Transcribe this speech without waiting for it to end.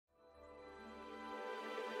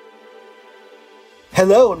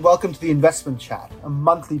Hello and welcome to the Investment Chat, a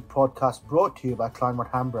monthly podcast brought to you by Kleinwort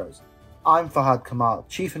Hambros. I'm Fahad Kamal,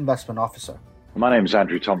 Chief Investment Officer. My name is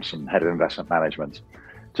Andrew Thompson, Head of Investment Management.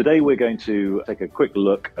 Today we're going to take a quick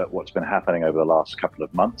look at what's been happening over the last couple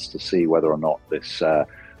of months to see whether or not this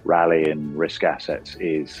rally in risk assets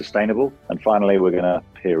is sustainable. And finally, we're going to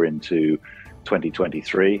peer into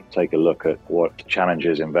 2023, take a look at what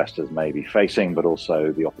challenges investors may be facing, but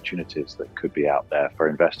also the opportunities that could be out there for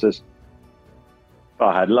investors.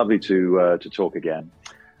 Fahad, lovely to talk again.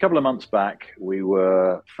 A couple of months back, we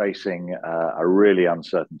were facing a really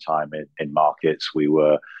uncertain time in markets. We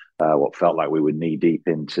were what felt like we were knee-deep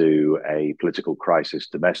into a political crisis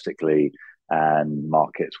domestically, and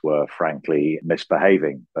markets were frankly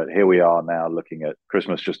misbehaving. But here we are now looking at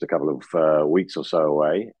Christmas just a couple of weeks or so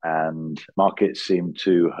away, and markets seem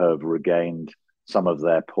to have regained some of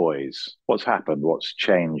their poise. What's happened? What's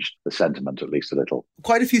changed the sentiment, at least a little?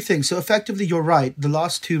 Quite a few things. So effectively, you're right. The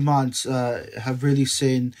last 2 months have really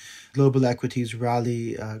seen global equities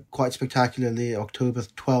rally quite spectacularly. October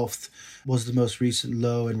 12th was the most recent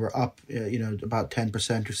low, and we're up, about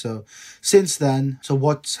 10% or so since then. So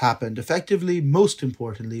what's happened? Effectively, most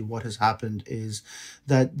importantly, what has happened is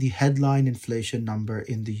that the headline inflation number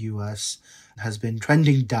in the US has been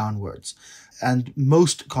trending downwards. And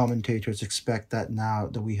most commentators expect that now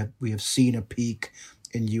that we have seen a peak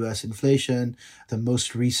in US inflation. The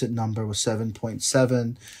most recent number was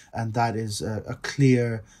 7.7, and that is a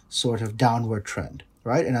clear sort of downward trend,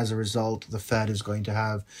 right? And as a result, the Fed is going to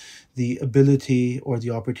have the ability or the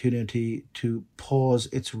opportunity to pause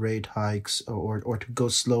its rate hikes or to go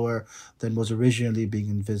slower than was originally being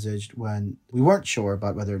envisaged when we weren't sure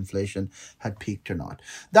about whether inflation had peaked or not.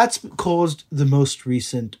 That's caused the most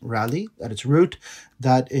recent rally at its root.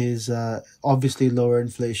 That is obviously lower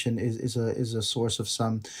inflation is a source of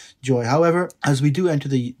some joy. However, as we do enter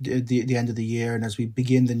the end of the year and as we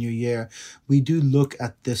begin the new year, we do look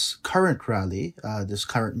at this current rally, this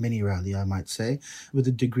current mini rally, I might say, with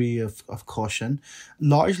a degree of caution,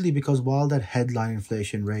 largely because while that headline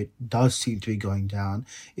inflation rate does seem to be going down,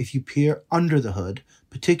 if you peer under the hood,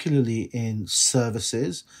 particularly in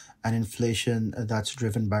services and inflation that's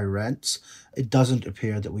driven by rents, it doesn't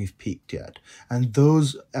appear that we've peaked yet. And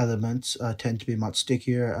those elements tend to be much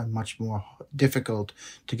stickier and much more difficult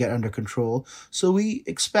to get under control. So we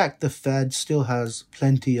expect the Fed still has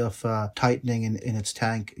plenty of tightening in its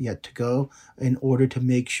tank yet to go in order to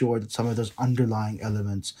make sure that some of those underlying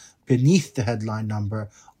elements beneath the headline number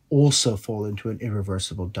also fall into an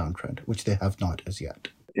irreversible downtrend, which they have not as yet.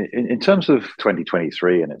 In terms of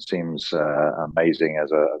 2023, and it seems amazing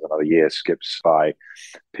as another year skips by,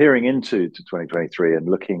 peering into 2023 and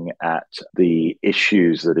looking at the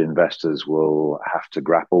issues that investors will have to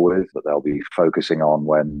grapple with, that they'll be focusing on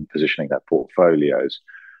when positioning their portfolios.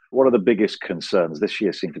 What are the biggest concerns? This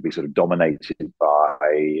year seemed to be sort of dominated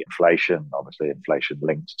by inflation, obviously inflation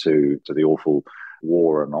linked to the awful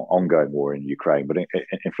war and ongoing war in Ukraine, but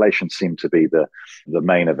inflation seemed to be the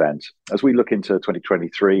main event. As we look into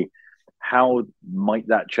 2023, how might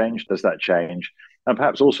that change? Does that change? And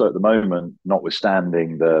perhaps also at the moment,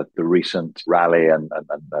 notwithstanding the recent rally and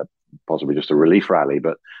possibly just a relief rally,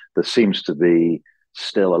 but there seems to be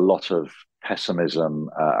still a lot of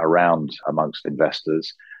pessimism around amongst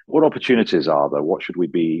investors. What opportunities are there? What should we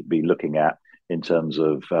be looking at in terms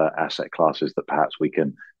of asset classes that perhaps we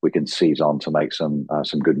can seize on to make some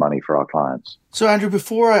good money for our clients? So Andrew,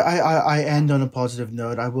 before I end on a positive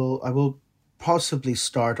note, I will possibly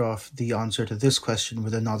start off the answer to this question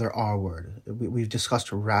with another R word. We've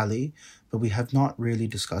discussed a rally, but we have not really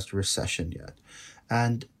discussed a recession yet.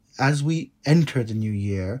 And as we enter the new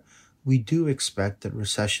year, we do expect that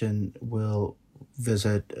recession will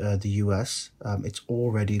visit the US. It's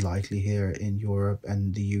already likely here in Europe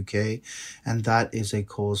and the UK, and that is a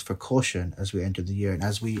cause for caution as we enter the year. And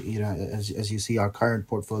as we, as you see, our current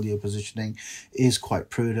portfolio positioning is quite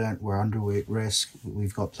prudent. We're underweight risk.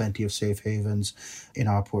 We've got plenty of safe havens in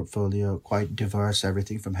our portfolio, quite diverse,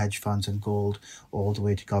 everything from hedge funds and gold all the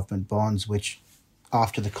way to government bonds, which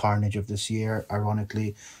after the carnage of this year,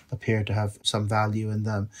 ironically, appear to have some value in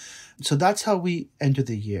them. So that's how we enter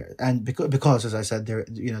the year. And because as I said,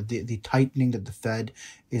 the tightening that the Fed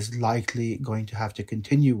is likely going to have to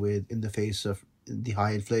continue with in the face of the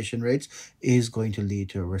high inflation rates is going to lead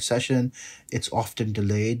to a recession. It's often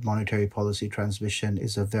delayed. Monetary policy transmission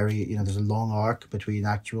is a very, there's a long arc between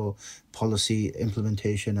actual policy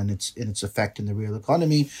implementation and its effect in the real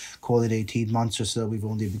economy. Call it 18 months or so. We've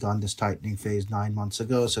only begun this tightening phase 9 months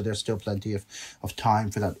ago, so there's still plenty of time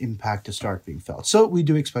for that impact to start being felt. So we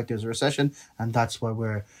do expect there's a recession, and that's why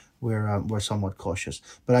we're we're somewhat cautious.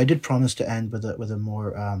 But I did promise to end with a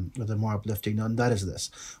more uplifting note, and that is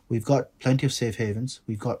this: we've got plenty of safe havens,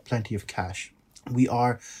 we've got plenty of cash. We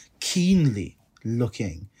are keenly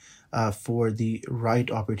looking for the right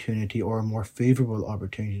opportunity or a more favorable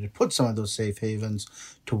opportunity to put some of those safe havens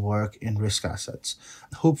to work in risk assets,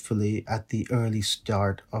 hopefully at the early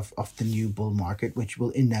start of the new bull market, which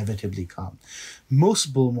will inevitably come.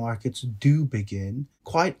 Most bull markets do begin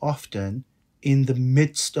quite often in the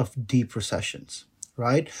midst of deep recessions,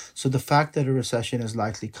 right? So the fact that a recession is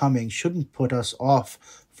likely coming shouldn't put us off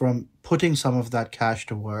from putting some of that cash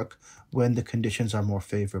to work when the conditions are more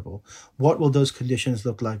favorable. What will those conditions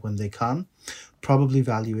look like when they come? Probably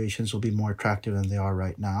valuations will be more attractive than they are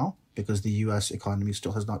right now, because the US economy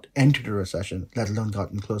still has not entered a recession, let alone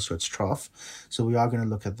gotten close to its trough. So we are going to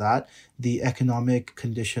look at that. The economic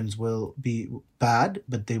conditions will be bad,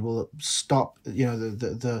 but they will stop.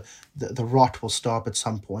 The rot will stop at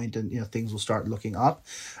some point, and things will start looking up.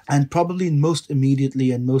 And probably most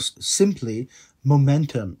immediately and most simply,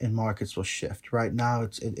 momentum in markets will shift. Right now,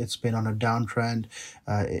 it's been on a downtrend.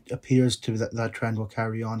 It appears to that trend will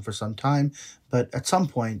carry on for some time. But at some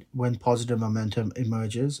point, when positive momentum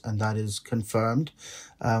emerges, and that is confirmed,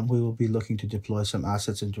 we will be looking to deploy some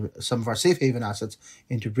of our safe haven assets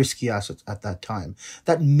into risky assets at that time.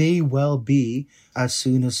 That may well be as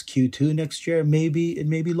soon as Q2 next year. Maybe it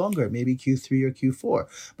may be longer, maybe Q3 or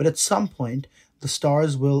Q4. But at some point, the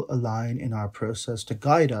stars will align in our process to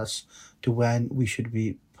guide us to when we should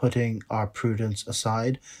be putting our prudence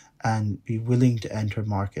aside and be willing to enter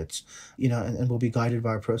markets, and we'll be guided by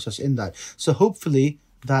our process in that. So hopefully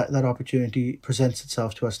that opportunity presents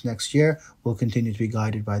itself to us next year. We'll continue to be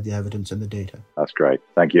guided by the evidence and the data. That's great.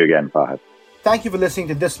 Thank you again, Fahad. Thank you for listening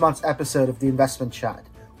to this month's episode of The Investment Chat.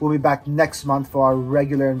 We'll be back next month for our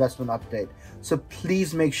regular investment update. So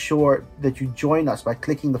please make sure that you join us by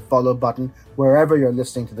clicking the follow button wherever you're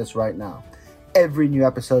listening to this right now. Every new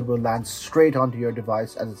episode will land straight onto your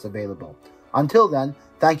device as it's available. Until then,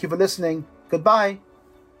 thank you for listening. Goodbye.